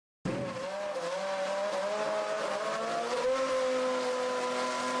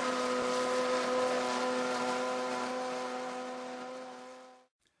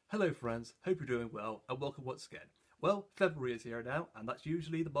Hello friends, hope you're doing well and welcome once again. Well, February is here now and that's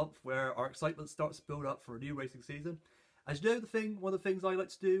usually the month where our excitement starts to build up for a new racing season. As you know, one of the things I like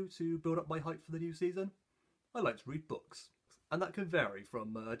to do to build up my hype for the new season, I like to read books. And that can vary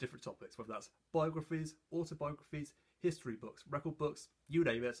from different topics, whether that's biographies, autobiographies, history books, record books, you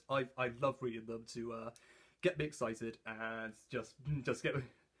name it. I love reading them to get me excited and just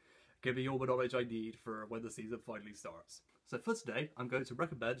give me all the knowledge I need for when the season finally starts. So for today, I'm going to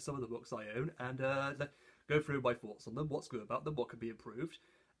recommend some of the books I own and go through my thoughts on them, what's good about them, what can be improved.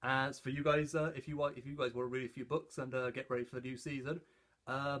 As for you guys, if you guys want to read a few books and get ready for the new season,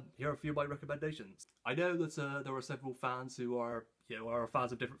 here are a few of my recommendations. I know that there are several fans who are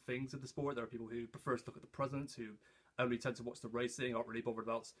fans of different things in the sport. There are people who prefer to look at the present, who only tend to watch the racing, aren't really bothered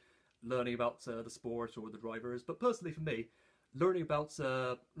about learning about the sport or the drivers. But personally, for me, learning about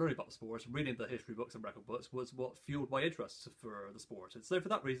the sport, reading the history books and record books was what fueled my interest for the sport. And so for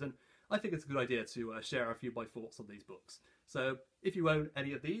that reason, I think it's a good idea to share a few of my thoughts on these books. So if you own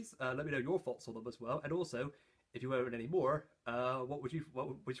any of these, let me know your thoughts on them as well. And also, if you own any more,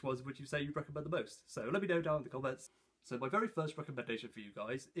 which ones would you say you'd recommend the most? So let me know down in the comments. So my very first recommendation for you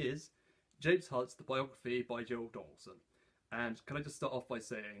guys is James Hunt's The Biography by Gerald Donaldson. And can I just start off by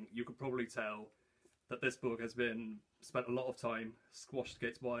saying, you can probably tell that this book has been spent a lot of time squashed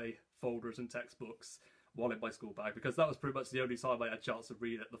against my folders and textbooks while in my school bag, because that was pretty much the only time I had a chance to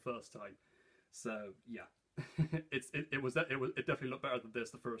read it the first time. So yeah, it definitely looked better than this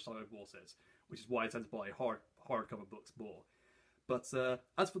the first time I bought it, which is why I tend to buy hardcover books more. But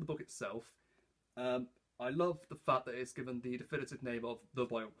as for the book itself, I love the fact that it's given the definitive name of The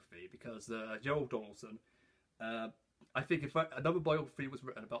Biography, because Gerald Donaldson, I think if another biography was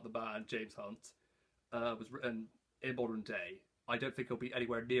written about the man James Hunt, was written in modern day, I don't think it'll be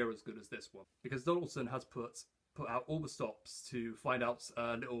anywhere near as good as this one, because Donaldson has put out all the stops to find out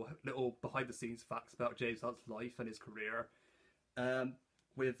little behind the scenes facts about James Hunt's life and his career,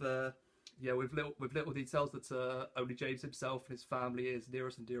 with little details that only James himself and his family, his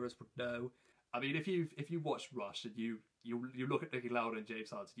nearest and dearest, would know. I mean, if you watch Rush and you look at Niki Lauda and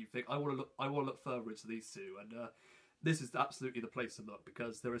James Hunt and you think, I want to look further into these two, and this is absolutely the place to look,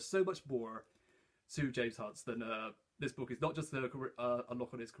 because there is so much more to James Hunt than this book is. Not just a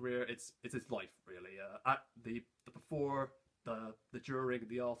look on his career, it's his life, really. At the before, the during,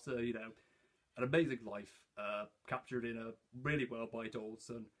 the after, an amazing life captured in a really well by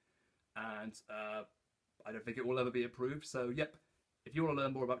Donaldson, and I don't think it will ever be improved. So yep, if you want to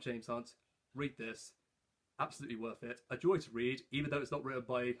learn more about James Hunt, read this. Absolutely worth it. A joy to read, even though it's not written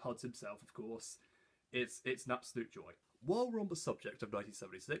by Hunt himself, of course. It's an absolute joy. While we're on the subject of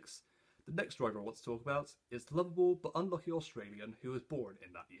 1976, the next driver I want to talk about is the lovable but unlucky Australian who was born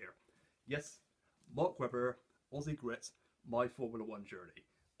in that year. Yes, Mark Webber, Aussie Grit, My Formula One Journey,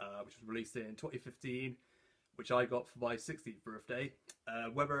 which was released in 2015, which I got for my 16th birthday.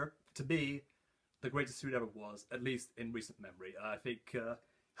 Webber, to me, the greatest who ever was, at least in recent memory. I think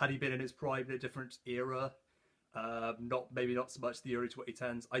had he been in his prime in a different era, maybe not so much the early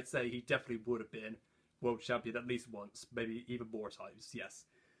 2010s, I'd say he definitely would have been world champion at least once, maybe even more times, yes.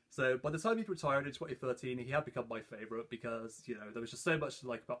 So by the time he'd retired in 2013, he had become my favourite, because, there was just so much to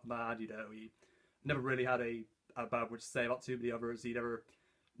like about the man. He never really had a bad word to say about too many others. He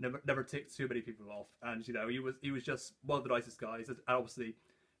never ticked too many people off, and he was just one of the nicest guys. And obviously,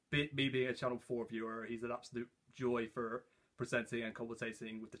 me being a Channel 4 viewer, he's an absolute joy for presenting and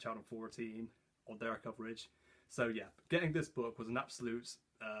commentating with the Channel 4 team on their coverage. So yeah, getting this book was an absolute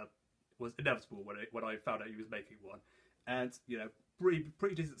was inevitable when I found out he was making one, and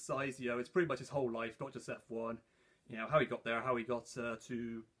pretty decent size. It's pretty much his whole life, not just F1. How he got there, how he got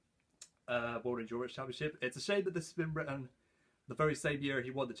to World Endurance Championship. It's a shame that this has been written the very same year he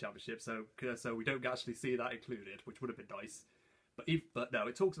won the championship, so we don't actually see that included, which would have been nice. But no,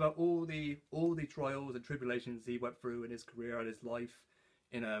 it talks about all the trials and tribulations he went through in his career and his life.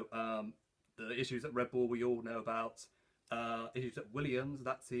 The issues at Red Bull we all know about. Issues at Williams,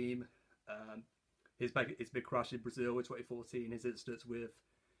 that team. His big crash in Brazil in 2014, his incidents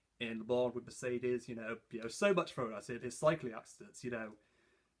in Le Mans with Mercedes, so much thrown at it. His cycling accidents,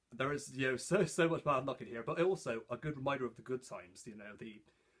 there is so much bad luck in here, but also a good reminder of the good times.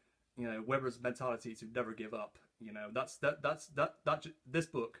 Webber's mentality to never give up. This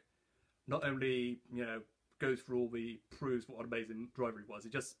book not only goes through proves what an amazing driver he was.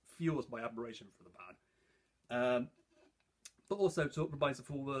 It just fuels my admiration for the man. But also reminds of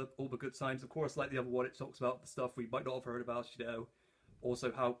all the good times. Of course, like the other one, it talks about the stuff we might not have heard about,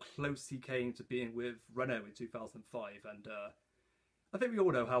 Also how close he came to being with Renault in 2005. And I think we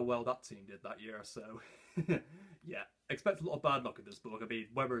all know how well that team did that year. So, yeah, expect a lot of bad luck in this book. I mean,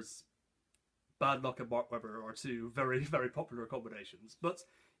 Webber's bad luck and Mark Webber are two very, very popular combinations. But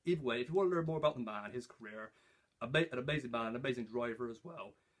either way, if you want to learn more about the man, his career, an amazing man, an amazing driver as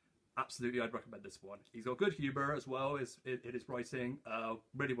well, absolutely I'd recommend this one. He's got good humour as well in his writing,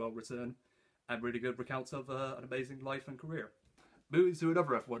 really well written, and really good recounts of an amazing life and career. Moving to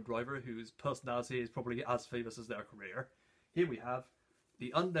another F1 driver whose personality is probably as famous as their career, here we have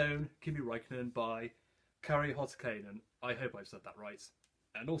The Unknown Kimi Räikkönen by Kari Hotakainen. I hope I've said that right.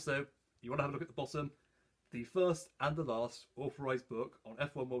 And also, you want to have a look at the bottom, the first and the last authorised book on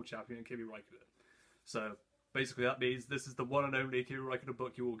F1 World Champion Kimi Räikkönen. So basically that means this is the one and only Kimi Räikkönen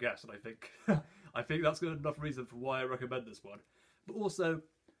book you will get, and I think I think that's good enough reason for why I recommend this one. But also,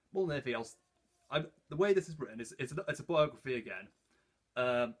 more than anything else, the way this is written is it's a biography again,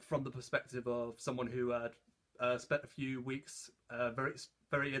 from the perspective of someone who had spent a few weeks very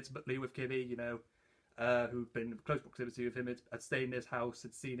very intimately with Kimi, you know, who'd been in close proximity with him, had stayed in his house,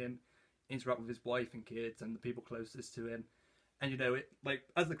 had seen him interact with his wife and kids and the people closest to him. And you know, it, like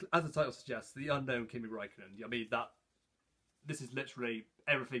as the title suggests, the unknown Kimi Räikkönen. I mean, this is literally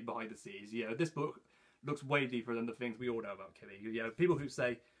everything behind the scenes. You know, this book looks way deeper than the things we all know about Kimi. You know, people who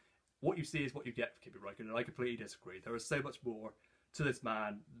say what you see is what you get for Kimi Räikkönen, I completely disagree. There is so much more to this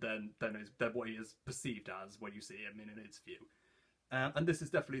man than what he is perceived as when you see him in an interview. And this is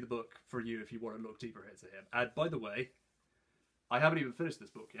definitely the book for you if you want to look deeper into him. And by the way, I haven't even finished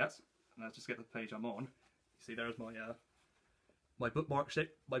this book yet. And let's just get to the page I'm on. You see, there's my my bookmark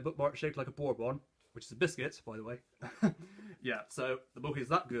shaped like a Bourbon, which is a biscuit, by the way. Yeah, so the book is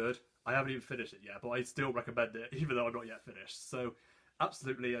that good. I haven't even finished it yet, but I still recommend it, even though I'm not yet finished. So,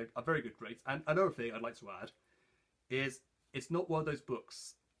 absolutely a very good rate. And another thing I'd like to add is it's not one of those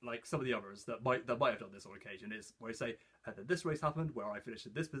books like some of the others that might have done this on occasion, is where you say, and then this race happened where I finished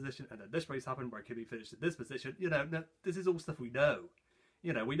in this position, and then this race happened where Kimi finished in this position. You know, this is all stuff we know.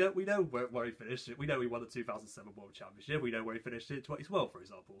 You know, we know where he finished it. We know he won the 2007 World Championship. We know where he finished it in 2012, for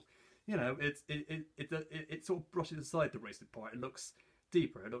example. You know, it sort of brushes aside the racing part. It looks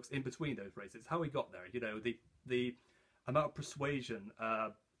deeper. It looks in between those races. How he got there. You know, the amount of persuasion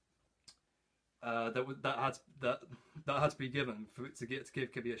that had to be given to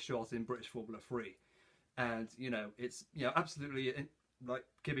give Kimi a shot in British Formula 3, and you know, it's, you know, absolutely like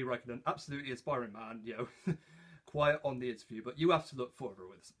Kimi Räikkönen, absolutely inspiring man. You know. Quiet on the interview, but you have to look further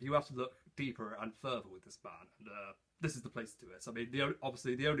with this. You have to look deeper and further with this man, and this is the place to do it. So, I mean,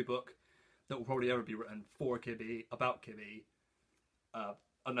 obviously the only book that will probably ever be written for Kimi, about Kimi,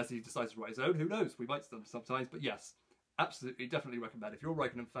 unless he decides to write his own. Who knows? We might sometimes, but yes, absolutely, definitely recommend. If you're a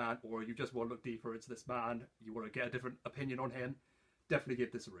Räikkönen fan, or you just want to look deeper into this man, you want to get a different opinion on him, definitely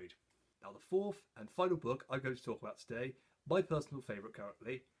give this a read. Now, the fourth and final book I'm going to talk about today, my personal favourite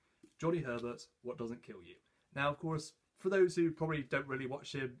currently, Johnny Herbert's What Doesn't Kill You. Now, of course, for those who probably don't really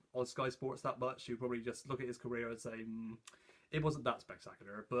watch him on Sky Sports that much, who probably just look at his career and say, it wasn't that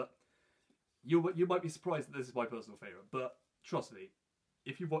spectacular, but you might be surprised that this is my personal favourite. But trust me,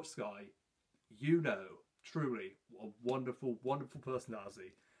 if you watch Sky, you know truly what a wonderful, wonderful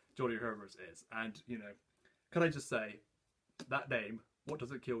personality Johnny Herbert is. And, you know, can I just say, that name, What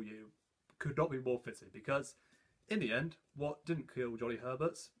Doesn't Kill You, could not be more fitting, because in the end, what didn't kill Johnny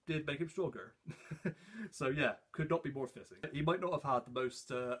Herbert did make him stronger. So yeah, could not be more fitting. He might not have had the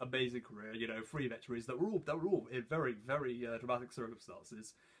most amazing career, you know, 3 victories that were all in very, very dramatic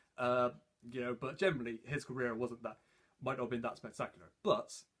circumstances. You know, but generally his career might not have been that spectacular.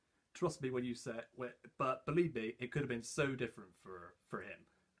 But trust me when you say, but believe me, it could have been so different for him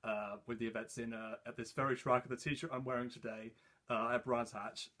with the events at this very track. The T-shirt I'm wearing today. At Brands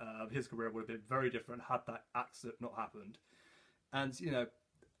Hatch, his career would have been very different had that accident not happened. And you know,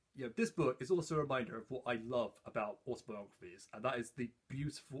 this book is also a reminder of what I love about autobiographies, and that is the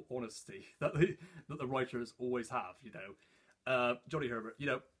beautiful honesty that the writers always have. You know, Johnny Herbert. You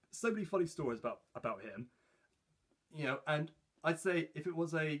know, so many funny stories about him. You know, and I'd say if it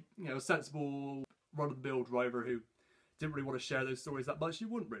was a sensible run-of-the-mill driver who didn't really want to share those stories that much, you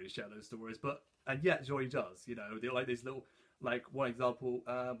wouldn't really share those stories. And yet Johnny does. You know, like these little. Like one example,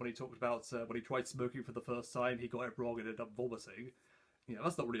 when he talked about when he tried smoking for the first time, he got it wrong and ended up vomiting. You know,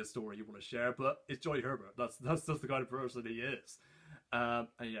 that's not really a story you want to share, but it's Johnny Herbert. That's just the kind of person he is. And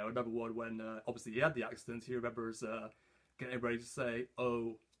you know, another one when obviously he had the accident, he remembers getting ready to say,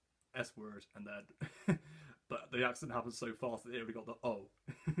 "Oh, S word," and then, but the accident happened so fast that he only got the "oh"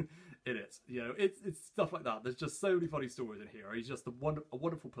 in it. You know, it's stuff like that. There's just so many funny stories in here. He's just a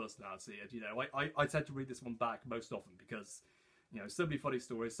wonderful personality, and you know, I tend to read this one back most often because, you know, so many funny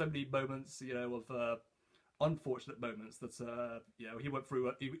stories, so many moments, you know, of unfortunate moments that you know, he went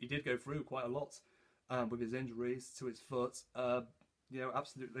through. He did go through quite a lot with his injuries to his foot. You know,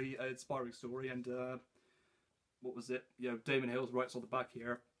 absolutely an inspiring story. And what was it? You know, Damon Hill's writes on the back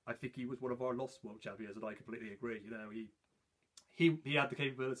here. I think he was one of our lost world champions, and I completely agree. You know, he had the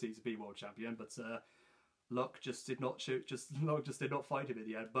capability to be world champion, but luck just did not shoot. Just did not find him in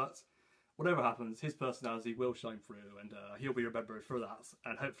the end. But whatever happens, his personality will shine through, and he'll be remembered for that,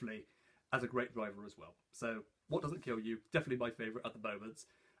 and hopefully as a great driver as well. So, What Doesn't Kill You, definitely my favourite at the moment.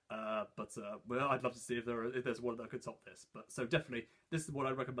 Well, I'd love to see if there's one that could top this. But so definitely, this is what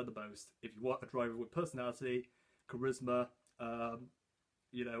I recommend the most. If you want a driver with personality, charisma,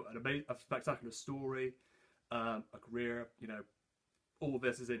 you know, a spectacular story, a career, you know, all of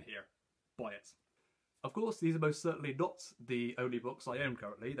this is in here. Buy it. Of course, these are most certainly not the only books I own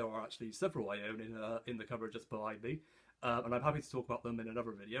currently. There are actually several I own in the cover just behind me. And I'm happy to talk about them in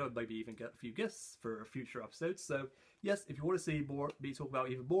another video and maybe even get a few guests for future episodes. So yes, if you want to see me talk about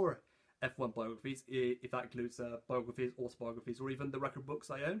even more F1 biographies, if that includes biographies, autobiographies, or even the record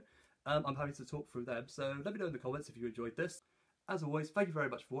books I own, I'm happy to talk through them. So let me know in the comments if you enjoyed this. As always, thank you very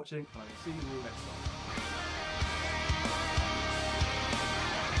much for watching, and I will see you all next time.